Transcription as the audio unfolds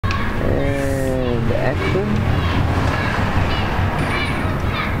action.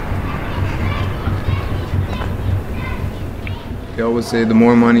 They always say the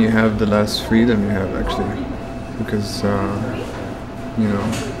more money you have, the less freedom you have, actually, because you know,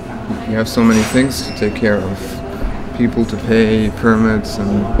 you have so many things to take care of, people to pay, permits,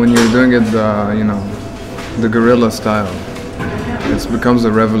 and when you're doing it, you know, the guerrilla style, it becomes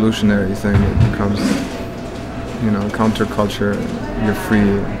a revolutionary thing. It becomes, you know, counterculture. You're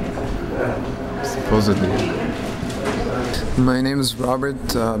free, supposedly. My name is Robert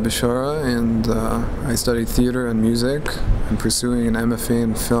Beshara, and I study theater and music. I'm pursuing an MFA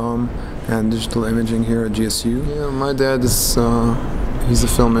in film and digital imaging here at GSU. Yeah, my dad is he's a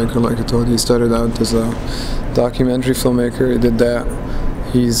filmmaker, like I told you. He started out as a documentary filmmaker. He did that.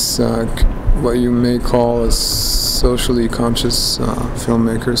 He's what you may call a socially conscious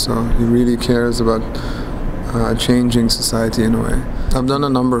filmmaker, so he really cares about changing society in a way. I've done a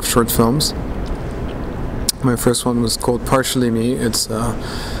number of short films. My first one was called Partially Me. It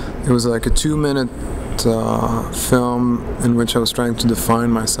was like a 2-minute film in which I was trying to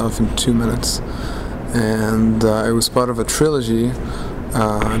define myself in 2 minutes, and it was part of a trilogy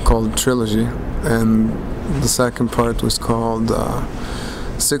called Trilogy, and the second part was called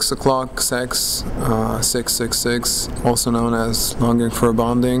 6 O'Clock Sex 666, also known as Longing for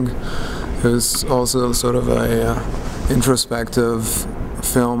Bonding. It was also sort of a introspective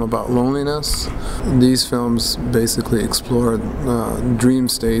film about loneliness. These films basically explore dream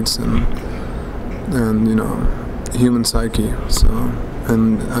states and you know, human psyche. So,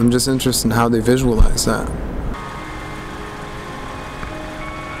 and I'm just interested in how they visualize that.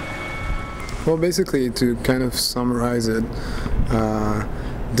 Well, basically, to kind of summarize it,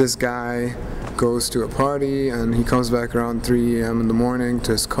 this guy goes to a party and he comes back around 3 a.m. in the morning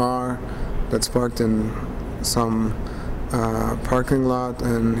to his car that's parked in some parking lot,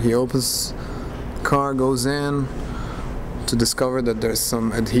 and he opens the car, goes in to discover that there's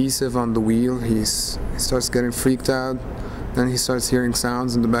some adhesive on the wheel. He starts getting freaked out. Then he starts hearing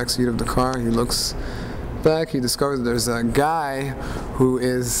sounds in the back seat of the car. He looks back, he discovers there's a guy who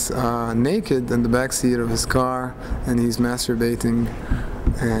is naked in the back seat of his car, and he's masturbating,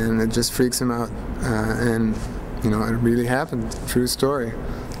 and it just freaks him out. And you know, it really happened, true story,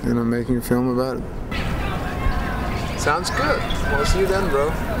 and I'm making a film about it. Sounds good. Well, see you then,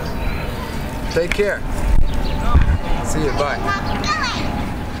 bro. Take care. See you, bye.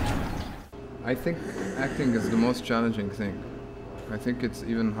 I think acting is the most challenging thing. I think it's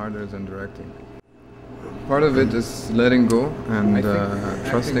even harder than directing. Part of it is letting go and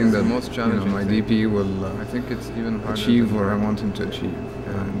trusting that most challenging my DP will I think it's even harder achieve what I want him to achieve.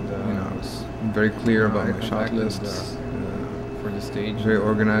 And you know, it's very clear about my shot lists for the stage. Very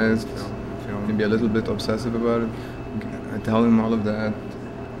organized. Maybe a little bit obsessive about it. I tell him all of that.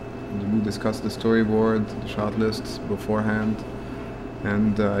 We discuss the storyboard, the shot lists beforehand,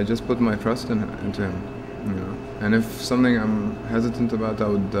 and I just put my trust into him. You know, and if something I'm hesitant about, I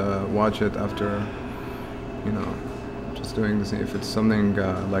would watch it after. You know, just doing the same. If it's something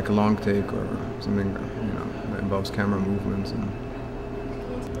like a long take or something, you know, that involves camera movements, and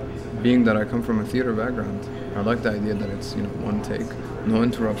being that I come from a theater background, I like the idea that it's, you know, one take, no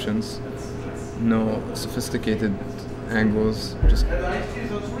interruptions, no sophisticated angles, just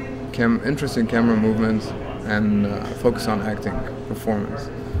interesting camera movements, and focus on acting, performance.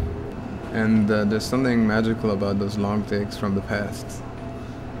 And there's something magical about those long takes from the past.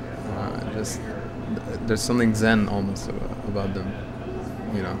 There's something zen almost about them.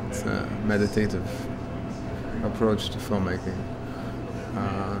 You know, it's a meditative approach to filmmaking.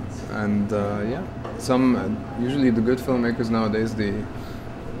 Yeah, usually the good filmmakers nowadays,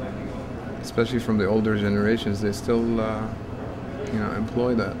 especially from the older generations, they still you know,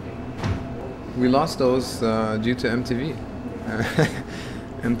 employ that. We lost those due to MTV.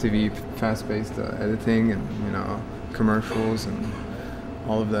 MTV fast-paced editing and, you know, commercials and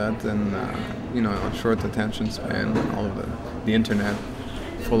all of that, and you know, short attention span, and all of the internet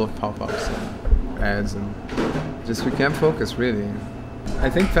full of pop-ups and ads, and just we can't focus really. I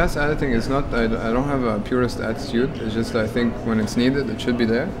think fast editing is not, I don't have a purist attitude, it's just I think when it's needed it should be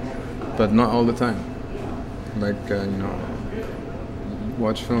there, but not all the time. Like you know,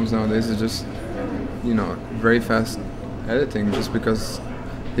 watch films nowadays is just, you know, very fast editing just because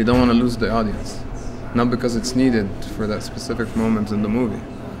they don't want to lose the audience. Not because it's needed for that specific moment in the movie.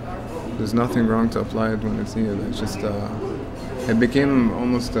 There's nothing wrong to apply it when it's needed. It's just, it became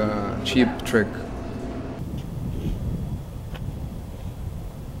almost a cheap trick.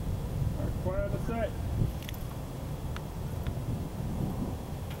 Quiet on the set.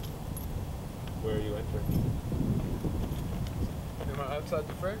 Where are you entering? Am I outside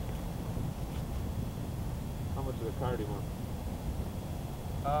the frame? much of the car do you want?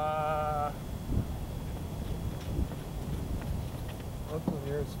 Up from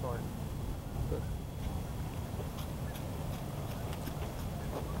here is fine. Good.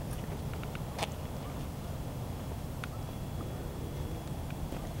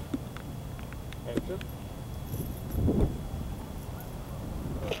 Action.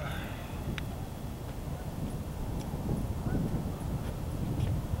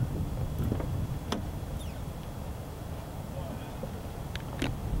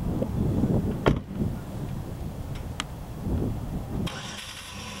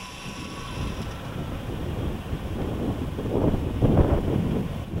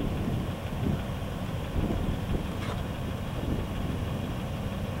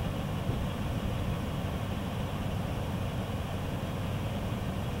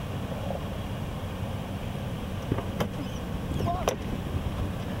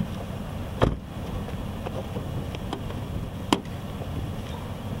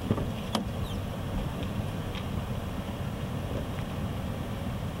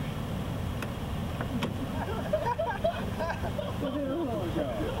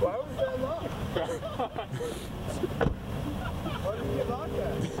 Why was that locked? Why did you lock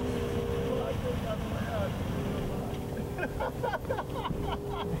that?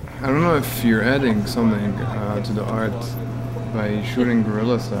 I don't know if you're adding something to the art by shooting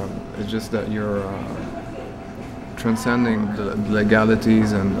guerrilla style. It's just that you're transcending the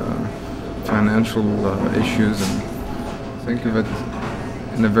legalities and financial issues, and think of it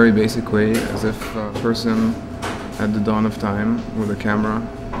in a very basic way, as if a person at the dawn of time with a camera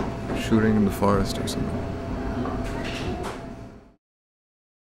shooting in the forest or something.